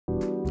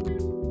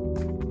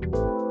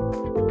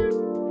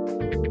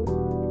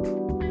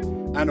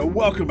and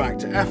welcome back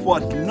to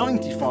F1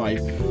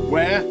 95,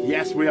 where,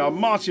 yes, we are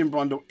Martin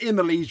Brundle in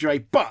the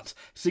Ligier, but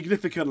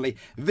significantly,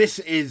 this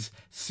is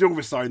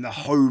Silverstone, the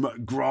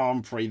home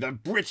Grand Prix, the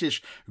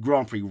British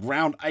Grand Prix,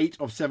 round 8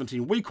 of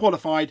 17. We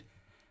qualified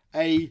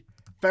a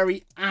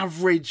very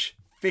average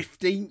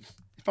 15th,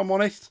 if I'm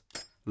honest.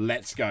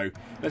 Let's go.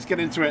 Let's get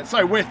into it.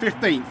 So, we're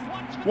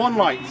 15th. One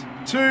light,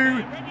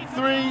 2,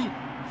 3,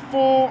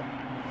 4,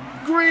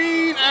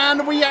 green,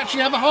 and we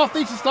actually have a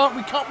half-decent start.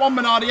 We cut one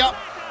Minardi up.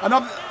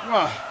 Another,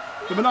 well,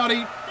 the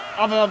Minardi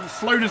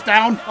slowed us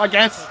down, I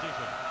guess.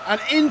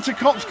 And into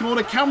Copse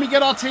Corner. Can we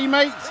get our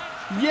teammate?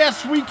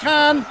 Yes, we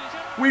can.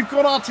 We've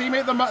got our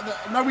teammate.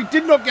 No, we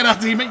did not get our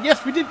teammate.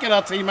 Yes, we did get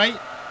our teammate.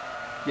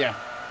 Yeah.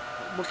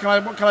 What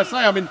can I say?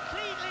 I mean,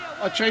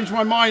 I changed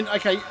my mind.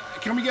 Okay,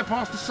 can we get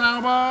past the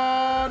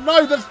Sauber?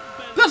 No,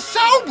 the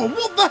Sauber.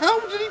 What the hell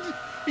did he do?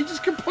 He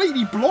just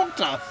completely blocked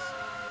us.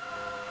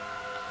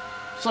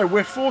 So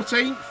we're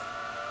 14th.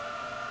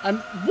 And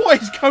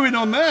what is going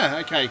on there?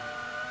 Okay.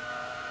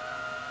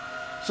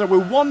 So we're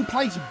one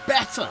place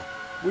better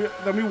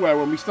than we were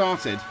when we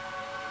started.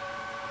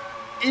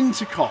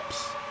 Into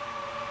Copse.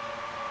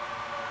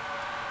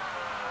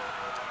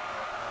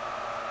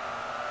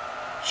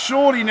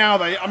 Surely now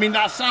I mean,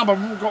 that Sauber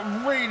got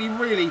really,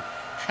 really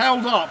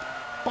held up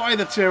by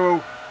the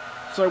Tyrrell.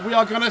 So we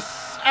are going to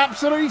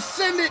absolutely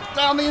send it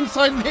down the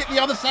inside and hit the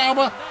other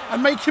Sauber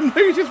and make him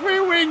lose his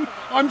rear wing.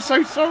 I'm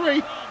so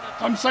sorry.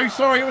 I'm so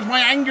sorry. It was my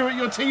anger at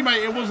your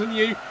teammate. It wasn't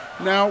you.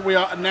 Now we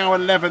are now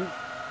 11th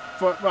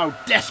for, well,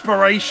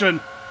 desperation.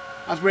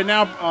 As we're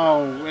now...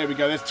 Oh, there we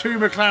go. There's two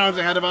McLarens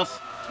ahead of us.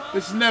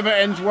 This never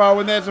ends well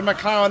when there's a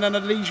McLaren and a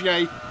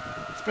Ligier.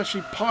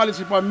 Especially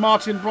piloted by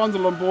Martin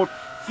Brundle on board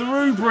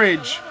through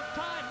bridge.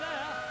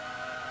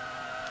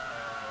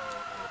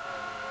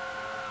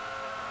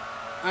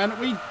 And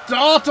we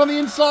dart on the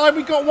inside.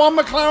 We got one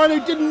McLaren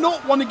who did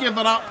not want to give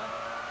that up.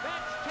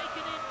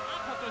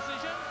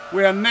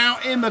 We are now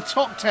in the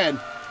top 10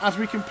 as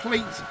we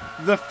complete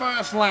the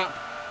first lap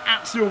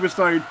at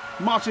Silverstone.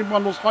 Martin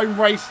Brundle's home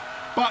race.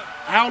 But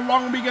how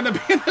long are we going to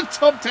be in the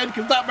top 10?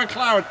 Because that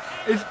McLaren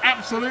is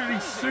absolutely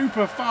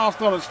super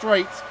fast on a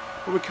straight.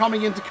 But we're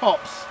coming into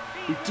Copse.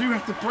 We do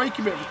have to brake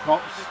a bit for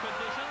Copse.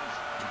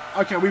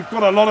 Okay, we've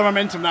got a lot of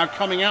momentum now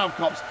coming out of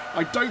Copse.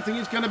 I don't think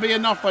it's going to be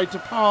enough, though, to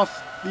pass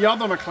the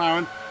other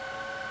McLaren.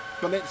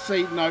 But let's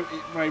see. No,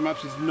 it very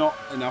much is not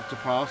enough to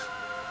pass.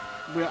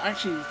 We're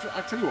actually,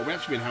 I tell you what, we're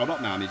actually being held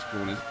up now in these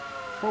corners.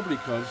 Probably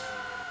because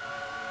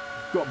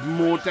we've got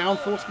more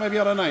downforce, maybe,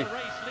 I don't know.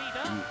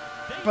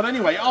 But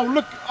anyway, oh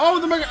look, oh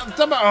the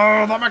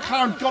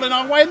McLaren got in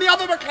our way and the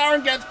other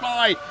McLaren gets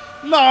by.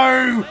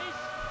 No!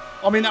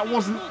 I mean, that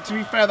wasn't, to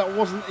be fair, that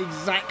wasn't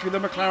exactly the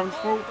McLaren's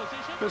fault,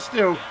 but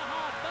still.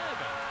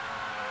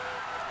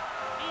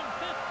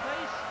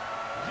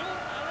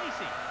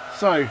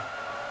 So,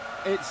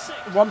 it's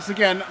once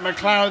again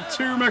McLaren,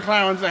 two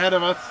McLarens ahead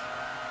of us.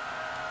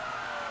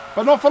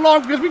 But not for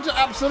long, because we just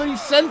absolutely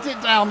sent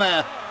it down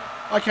there.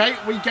 Okay,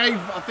 we gave,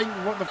 I think,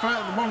 one of the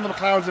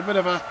McLarens a bit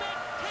of a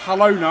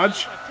hello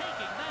nudge.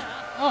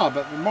 Ah,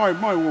 but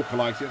my Walker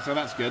likes it, so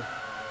that's good.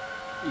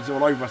 He's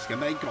all over us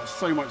again. They've got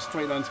so much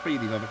straight line speed,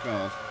 these other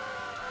cars.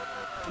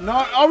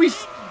 No, oh,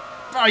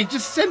 he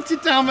just sent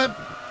it down there.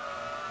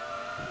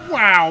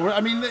 Wow,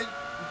 I mean,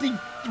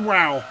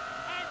 wow.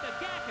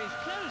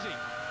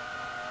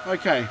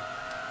 Okay.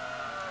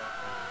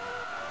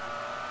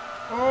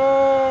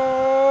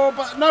 Oh,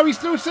 but no, he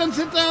still sends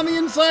it down the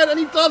inside, and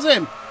he does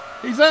him.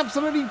 He's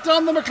absolutely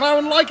done the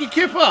McLaren like a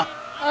kipper.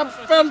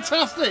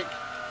 Fantastic.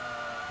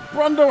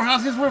 Brundle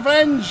has his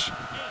revenge.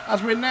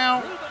 As we're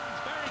now...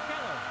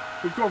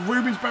 We've got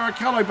Rubens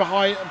Barrichello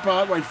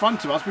well, in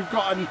front of us. We've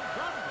got a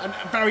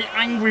very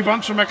angry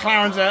bunch of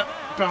McLarens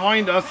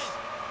behind us.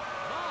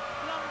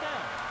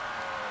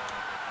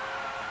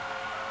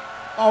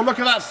 Oh, look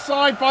at that,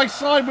 side by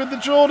side with the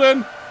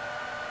Jordan.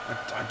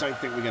 I don't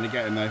think we're going to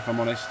get him, though, if I'm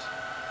honest.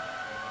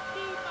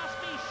 He must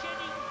be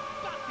shedding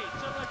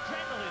buckets of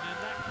adrenaline in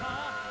that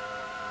car.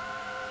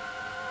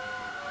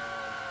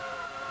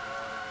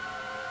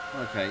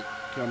 Okay,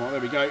 come on, there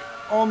we go.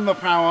 On the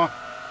power.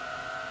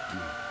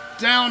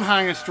 Down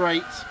Hanger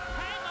Straight.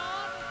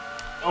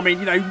 I mean,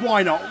 you know,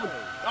 why not?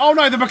 Oh,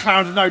 no, the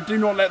McLarens. No, do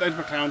not let those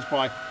McLarens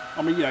by.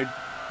 I mean, you know,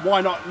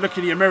 why not look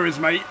in your mirrors,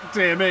 mate?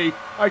 Dear me.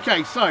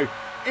 Okay, so...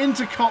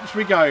 Into Copse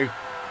we go.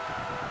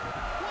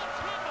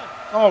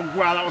 Oh,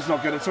 wow, that was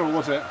not good at all,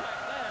 was it?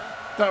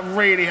 That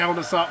really held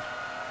us up.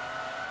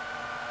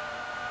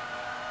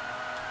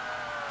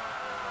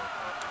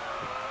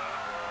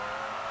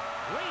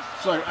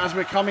 So, as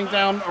we're coming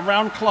down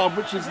around Club,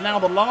 which is now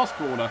the last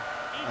corner,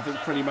 I think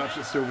pretty much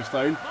at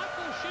Silverstone.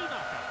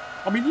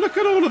 I mean, look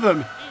at all of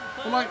them.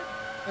 They're like,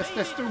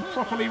 they're still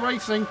properly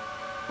racing.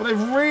 But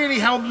they've really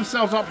held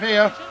themselves up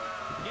here.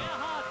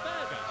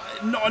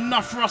 Not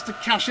enough for us to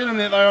cash in on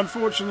it, though,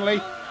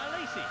 unfortunately.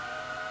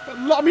 But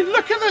I mean,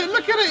 look at it!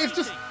 Look at it! It's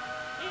just.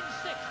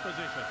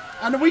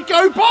 And we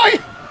go by.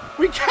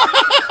 We go.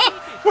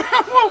 What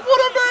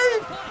a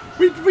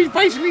move! We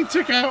basically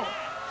took out.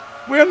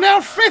 We are now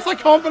 5th. I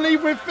can't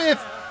believe we're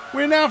 5th.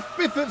 We're now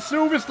 5th at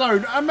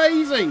Silverstone.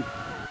 Amazing.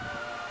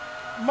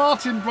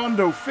 Martin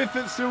Brundle, 5th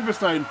at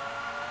Silverstone.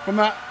 From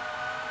that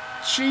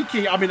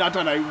cheeky, I mean, I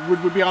don't know,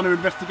 would we be under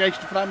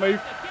investigation for that move?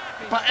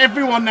 But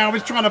everyone now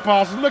is trying to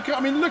pass. Look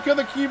at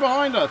the queue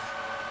behind us.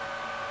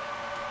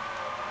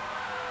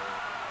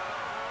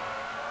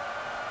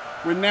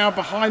 We're now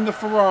behind the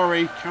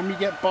Ferrari. Can we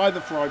get by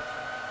the Ferrari?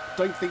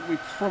 Don't think we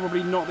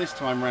probably not this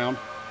time round.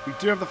 We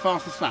do have the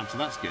fastest lap, so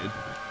that's good.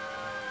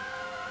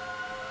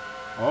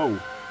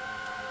 Oh.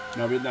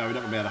 No, we're not going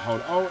to be able to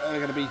hold. Oh, they're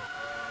going to be...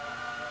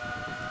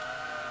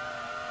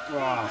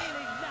 Oh,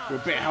 we're a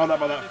bit held up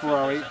by that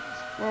Ferrari.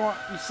 Well, what,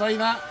 you say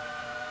that?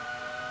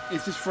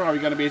 Is this Ferrari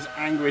going to be as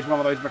angry as one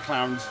of those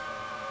McLarens?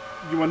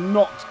 You are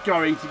not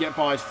going to get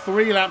by.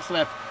 3 laps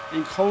left,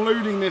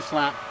 including this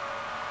lap.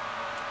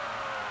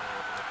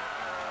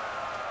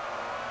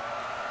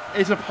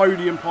 Is a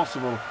podium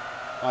possible,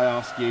 I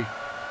ask you?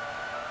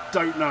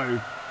 Don't know.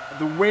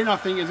 The win, I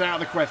think, is out of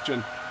the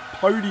question.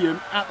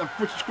 Podium at the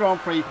British Grand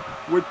Prix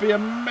would be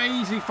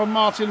amazing for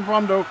Martin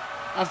Brundle,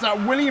 as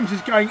that Williams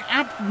is going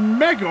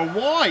mega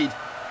wide.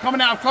 Coming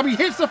out of club, he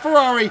hits the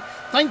Ferrari.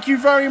 Thank you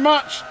very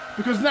much,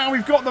 because now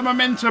we've got the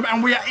momentum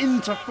and we are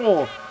into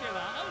 4th.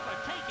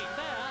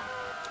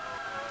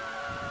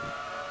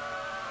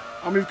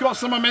 And we've got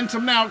some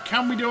momentum now.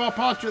 Can we do our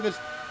party at this?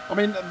 I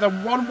mean, the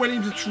one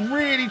Williams is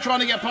really trying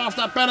to get past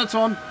that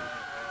Benetton.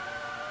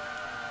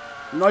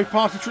 No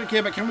party trick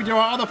here, but can we do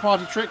our other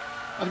party trick?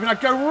 As we now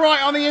go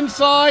right on the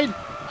inside,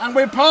 and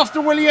we're past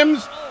the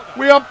Williams.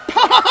 We are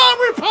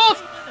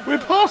we're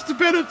past the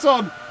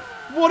Benetton.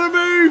 What a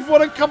move!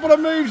 What a couple of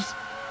moves!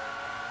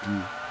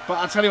 But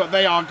I tell you what,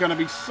 they are going to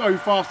be so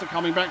fast at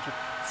coming back.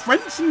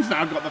 Frenson's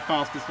now got the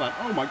fastest lap.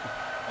 Oh my god!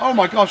 Oh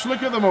my gosh!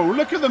 Look at them all!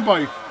 Look at them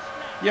both!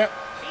 Yep,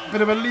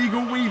 bit of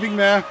illegal weaving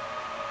there.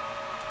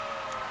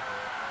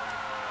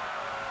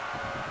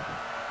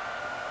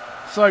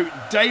 So,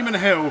 Damon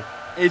Hill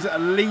is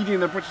leading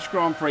the British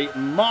Grand Prix.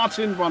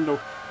 Martin Brundle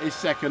is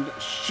 2nd.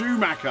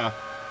 Schumacher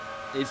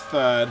is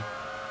 3rd.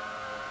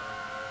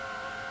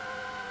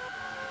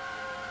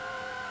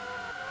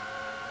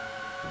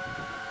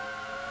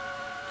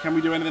 Can we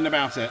do anything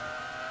about it?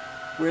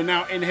 We're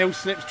now in Hill's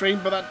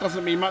slipstream, but that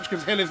doesn't mean much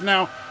because Hill is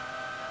now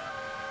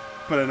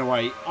pulling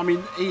away. I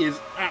mean, he is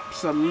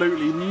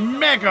absolutely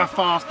mega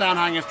fast down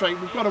Hanger Straight.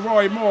 We've got to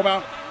worry more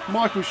about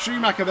Michael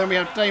Schumacher than we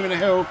have Damon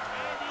Hill.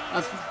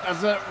 As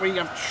we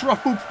have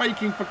trouble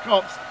braking for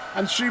cops,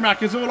 and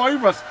Schumacher's all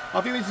over us. I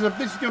think this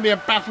is going to be a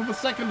battle for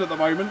 2nd at the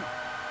moment.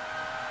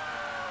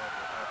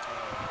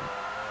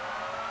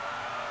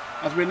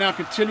 As we're now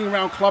continuing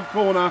around Club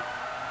Corner,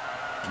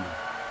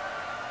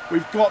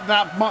 we've got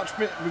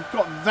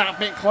that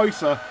bit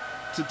closer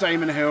to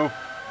Damon Hill.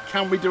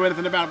 Can we do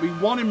anything about it? We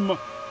won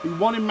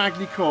in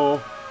Magny-Cours.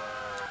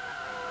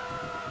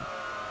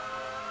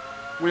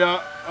 We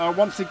are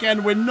once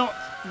again.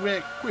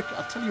 We're quick.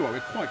 I tell you what, we're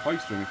quite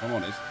close to him, if I'm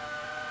honest.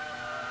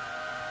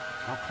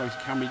 How close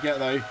can we get,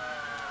 though?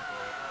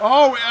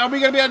 Oh, are we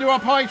going to be able to do our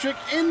pie trick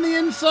in the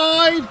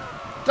inside?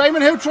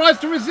 Damon Hill tries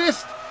to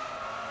resist.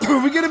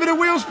 We get a bit of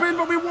wheel spin,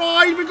 but we're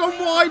wide. We've gone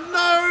wide.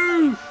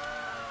 No!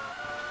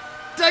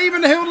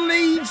 Damon Hill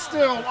leads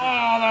still.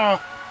 Oh, no.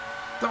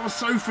 That was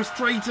so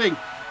frustrating.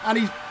 And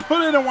he's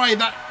pulling away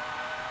that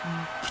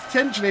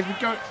potentially, if we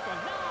go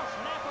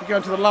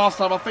into the last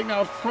lap, I think that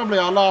was probably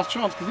our last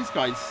chance because this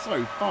guy is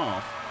so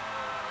fast.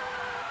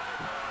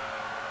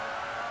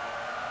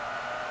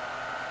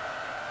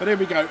 But here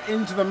we go,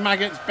 into the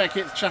Maggots,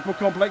 Beckett's, Chapel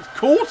Complex.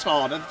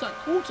 Coulthard, is that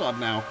Coulthard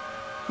now?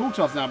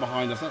 Coulthard's now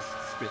behind us, that's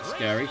a bit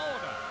scary.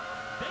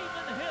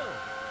 Damon Hill,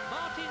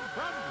 Martin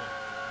Brundle,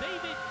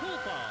 David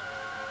Coulthard,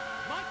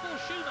 Michael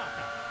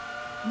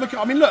Schumacher. Look,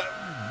 I mean, look,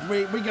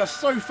 we go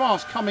so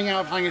fast coming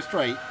out of Hanger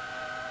Straight.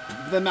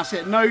 Then that's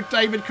it. No,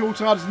 David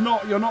Coulthard's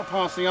not, you're not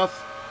passing us.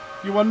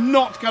 You are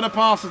not going to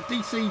pass us.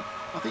 DC,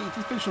 I think he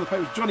just finished on the plate.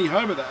 It was Johnny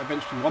Herbert that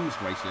eventually won this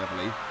race here, I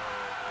believe.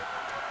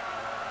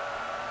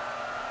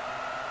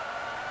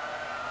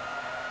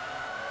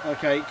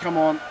 Okay, come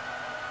on.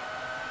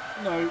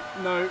 No. It's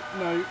not enough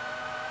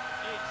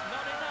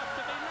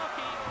to be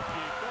lucky.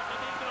 You've got to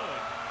be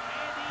good.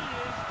 And he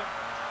is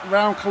back.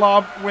 Round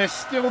club, we're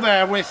still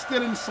there. We're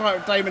still in sight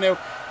of Damon Hill,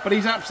 but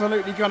he's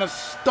absolutely going to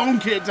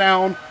stonk it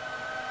down.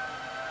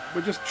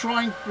 We're just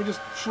trying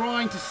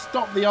to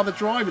stop the other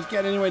drivers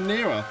getting anywhere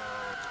nearer.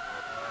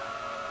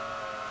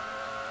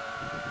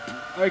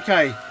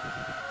 Okay.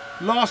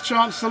 Last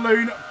chance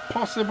saloon,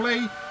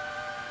 possibly.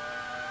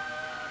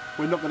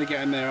 We're not going to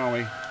get in there, are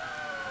we?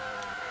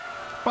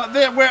 But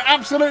there, we're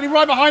absolutely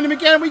right behind him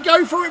again. We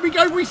go for it.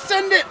 We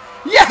send it.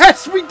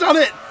 Yes, we've done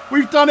it.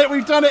 We've done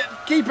it.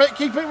 Keep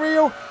it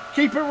real.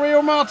 Keep it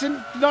real,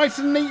 Martin. Nice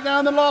and neat now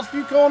in the last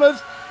few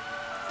corners.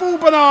 Full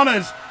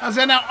bananas, as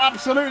they're now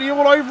absolutely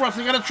all over us.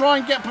 They're going to try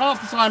and get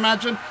past us, I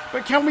imagine.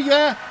 But can we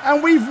there?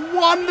 And we've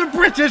won the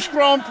British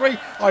Grand Prix.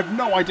 I've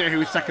no idea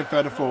who is 2nd,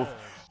 3rd, or 4th.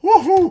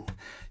 Woohoo!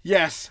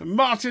 Yes,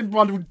 Martin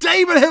Brundle,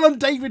 Damon Hill and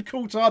David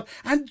Coulthard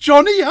and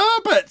Johnny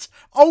Herbert.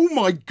 Oh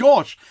my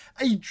gosh,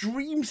 a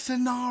dream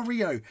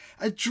scenario.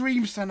 A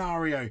dream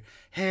scenario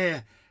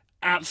here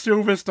at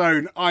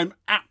Silverstone. I'm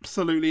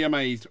absolutely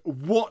amazed.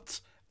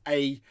 What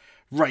a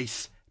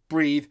race.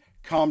 Breathe,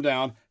 calm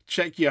down,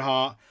 check your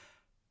heart.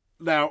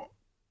 Now,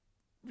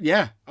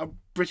 yeah, a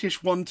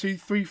British 1, 2,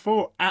 3,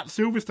 4 at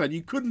Silverstone.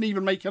 You couldn't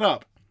even make it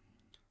up.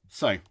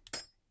 So,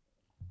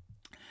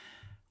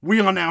 we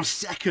are now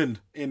second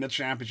in the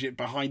championship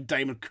behind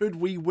Damon. Could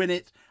we win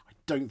it? I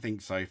don't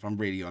think so, if I'm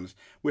really honest.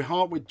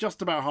 We're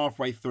just about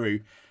halfway through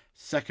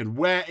second.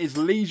 Where is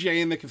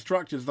Ligier in the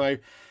constructors, though?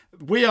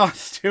 We are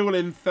still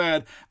in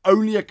third,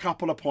 only a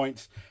couple of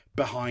points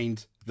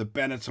behind the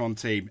Benetton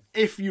team.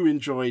 If you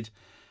enjoyed,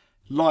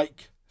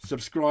 like,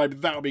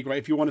 subscribe, that would be great.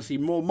 If you want to see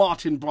more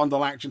Martin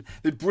Brundle action,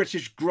 the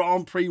British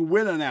Grand Prix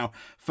winner now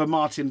for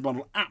Martin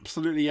Brundle.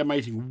 Absolutely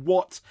amazing.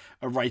 What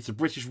a race. A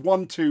British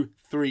 1, 2,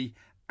 3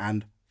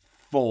 and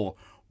 4.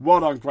 Well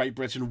done, Great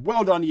Britain.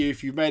 Well done you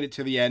if you've made it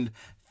to the end.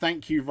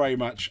 Thank you very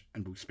much,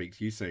 and we'll speak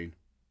to you soon.